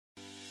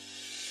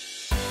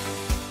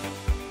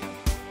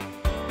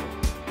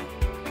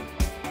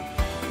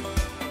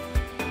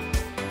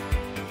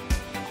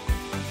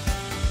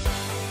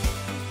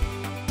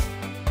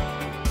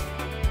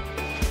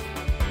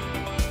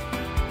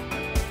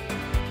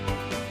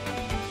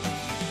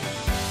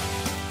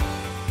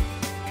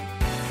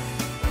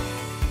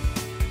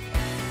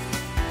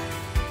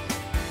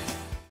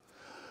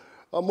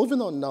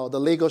Moving on now, the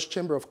Lagos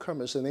Chamber of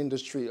Commerce and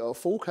Industry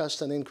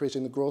forecast an increase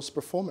in the gross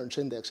performance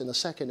index in the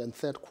second and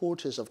third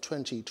quarters of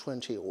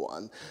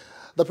 2021.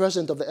 The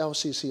president of the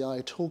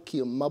LCCI,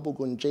 Tokyo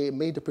Mabugunje,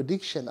 made a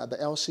prediction at the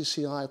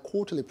LCCI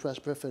quarterly press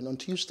briefing on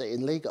Tuesday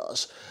in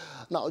Lagos.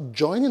 Now,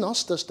 joining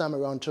us this time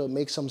around to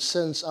make some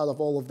sense out of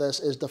all of this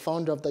is the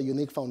founder of the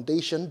Unique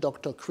Foundation,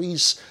 Dr.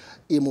 Chris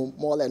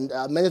Moreland.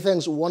 Many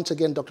thanks once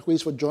again, Dr.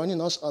 Chris, for joining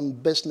us on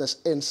Business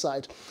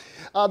Insight.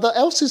 The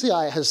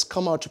LCCI has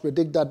come out to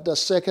predict that the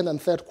second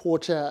and third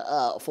quarter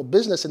for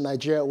business in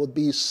Nigeria would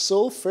be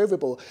so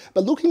favorable.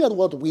 But looking at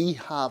what we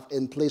have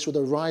in place with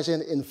the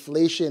rising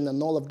inflation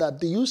and all of that,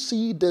 do you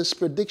see this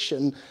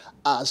prediction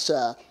as,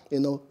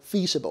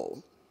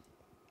 feasible?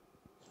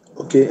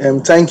 Okay,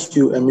 thank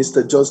you,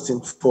 Mr.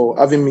 Justin, for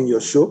having me on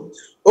your show.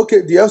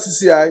 Okay, the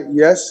LCCI,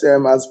 yes,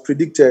 has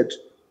predicted,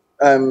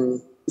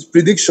 it's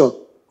prediction,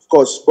 of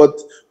course, but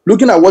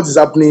looking at what is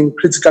happening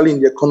critically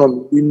in the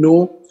economy, we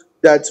know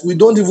that we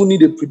don't even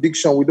need a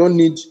prediction. We don't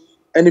need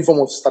any form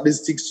of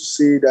statistics to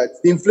say that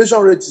the inflation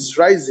rate is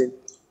rising.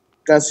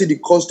 You can see the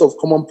cost of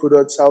common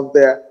products out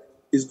there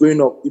is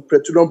going up. The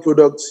petroleum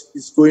product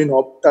is going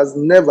up. It has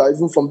never,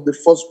 even from the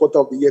first quarter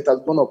of the year, it has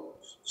gone up.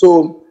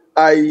 So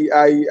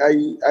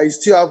I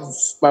still have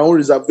my own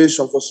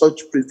reservation for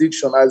such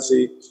prediction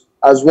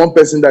as one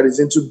person that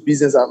is into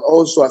business and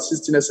also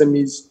assisting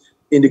SMEs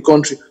in the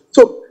country.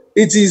 So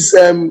it is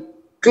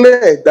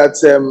clear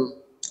that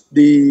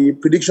the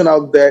prediction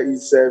out there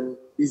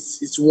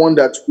is one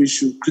that we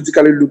should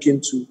critically look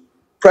into.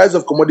 Price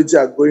of commodity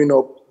are going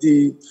up.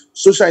 The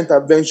social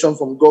intervention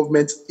from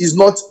government is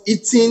not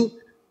eating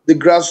the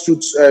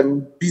grassroots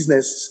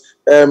business.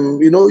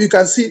 You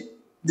can see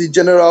the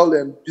general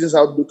business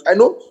outlook. I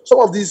know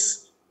some of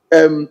these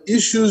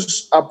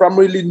issues are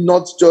primarily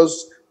not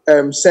just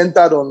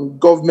centered on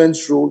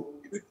government's role.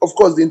 Of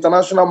course, the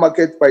international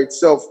market by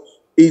itself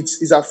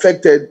is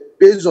affected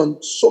based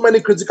on so many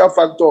critical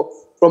factors,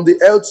 from the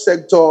health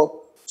sector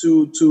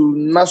to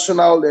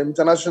national and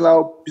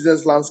international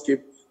business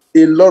landscape.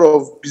 A lot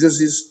of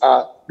businesses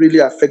are really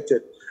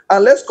affected.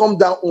 And let's come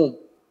down home.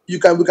 We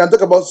can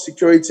talk about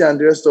security and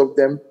the rest of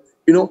them.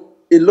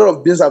 A lot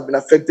of businesses have been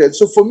affected.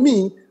 So for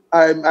me,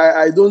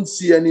 I don't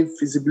see any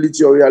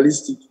feasibility or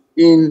realistic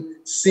in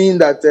seeing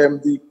that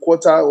the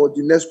quarter or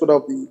the next quarter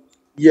of the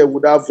year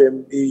would have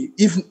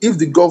if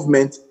the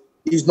government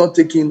is not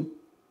taking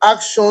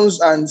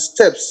actions and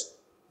steps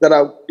that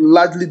are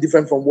largely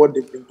different from what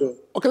they've been doing.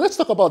 Okay, let's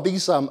talk about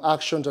these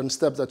actions and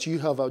steps that you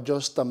have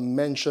just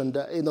mentioned.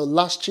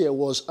 Last year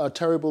was a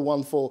terrible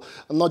one for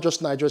not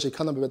just Nigeria's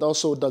economy, but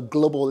also the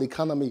global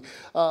economy.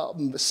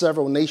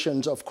 Several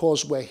nations, of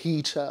course, were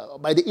hit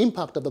by the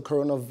impact of the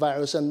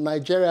coronavirus, and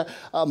Nigeria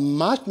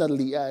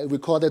marginally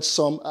recorded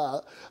some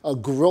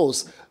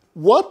growth.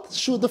 What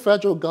should the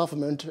federal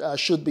government what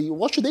should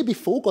they be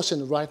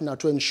focusing right now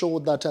to ensure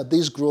that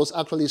this growth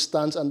actually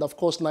stands, and of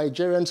course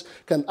Nigerians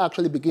can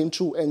actually begin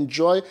to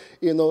enjoy,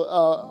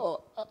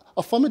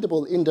 a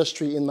formidable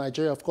industry in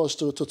Nigeria, of course,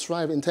 to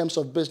thrive in terms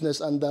of business,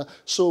 and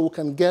so we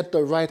can get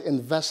the right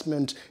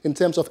investment in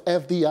terms of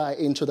FDI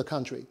into the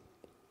country?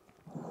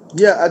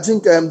 Yeah, I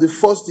think the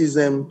first is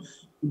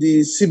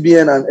the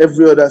CBN and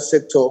every other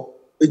sector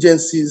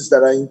agencies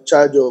that are in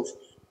charge of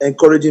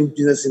encouraging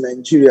business in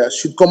Nigeria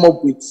should come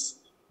up with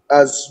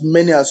as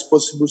many as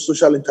possible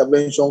social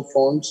intervention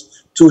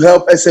funds to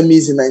help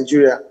SMEs in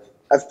Nigeria.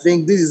 I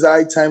think this is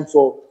high time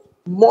for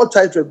more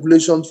tight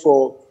regulations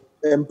for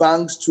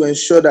banks to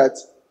ensure that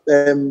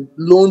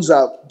loans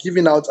are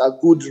given out at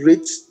good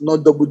rates,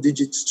 not double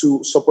digits,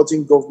 to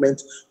supporting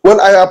government. Well,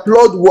 I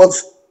applaud what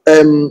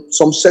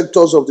some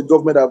sectors of the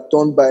government have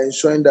done by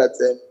ensuring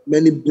that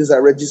many businesses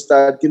are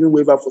registered, giving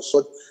waiver for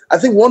such. I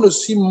think we want to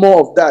see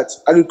more of that.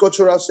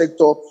 Agricultural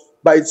sector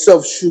by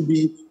itself should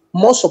be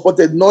more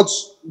supported, not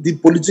the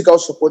political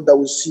support that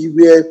we see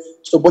where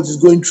support is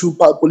going through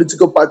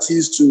political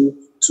parties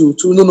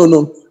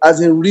no. As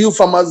in real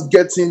farmers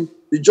getting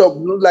the job.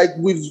 Like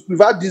we've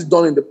had this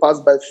done in the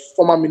past by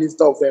former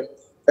Minister of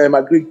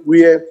Agri,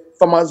 where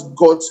farmers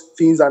got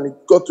things and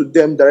it got to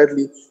them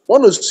directly. We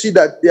want to see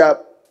that there are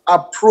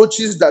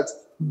approaches that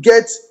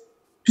get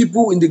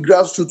people in the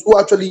grassroots who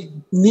actually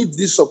need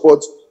this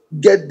support,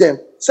 get them.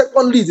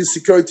 Secondly, the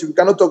security. We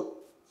cannot talk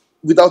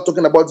without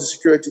talking about the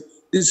security.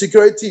 The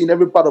security in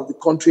every part of the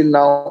country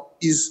now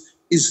is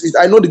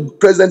I know the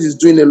president is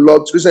doing a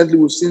lot. Recently,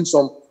 we've seen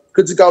some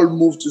critical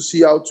moves to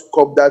see how to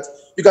curb that.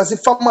 You can see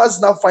farmers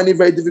now find it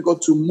very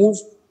difficult to move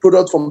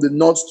product from the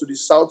north to the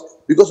south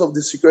because of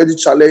the security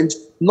challenge,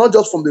 not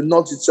just from the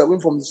north itself,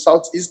 even from the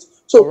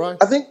southeast. So right.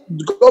 I think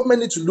the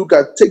government needs to look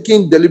at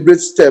taking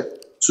deliberate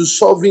steps to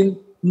solving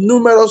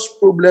numerous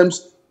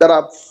problems that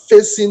are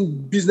facing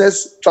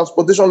business,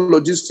 transportation,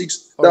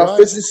 logistics, that are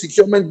facing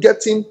securement,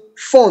 getting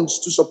funds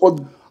to support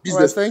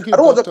business. Right, thank you, I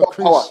don't want to talk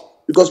Dr. about power,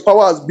 because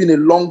power has been a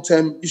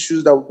long-term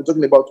issue that we'll be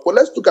talking about. But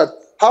let's look at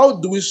how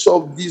do we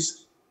solve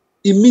these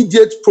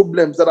immediate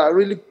problems that are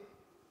really...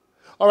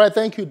 All right,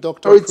 thank you,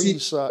 Dr.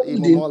 Chris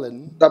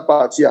Moreland. That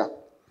part, yeah.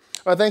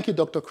 Thank you,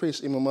 Dr.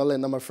 Chris Imomale,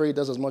 and I'm afraid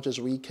that's as much as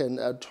we can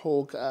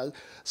talk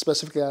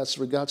specifically as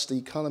regards the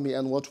economy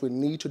and what we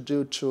need to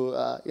do to,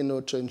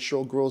 to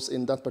ensure growth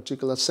in that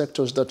particular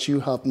sectors that you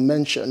have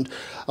mentioned.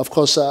 Of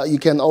course, you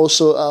can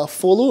also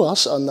follow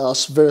us on our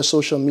various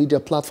social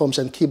media platforms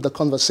and keep the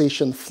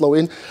conversation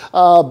flowing.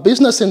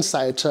 Business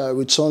Insight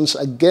returns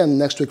again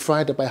next week,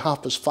 Friday by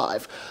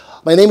 5:30.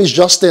 My name is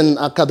Justin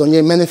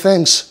Akadonye. Many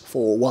thanks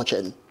for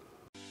watching.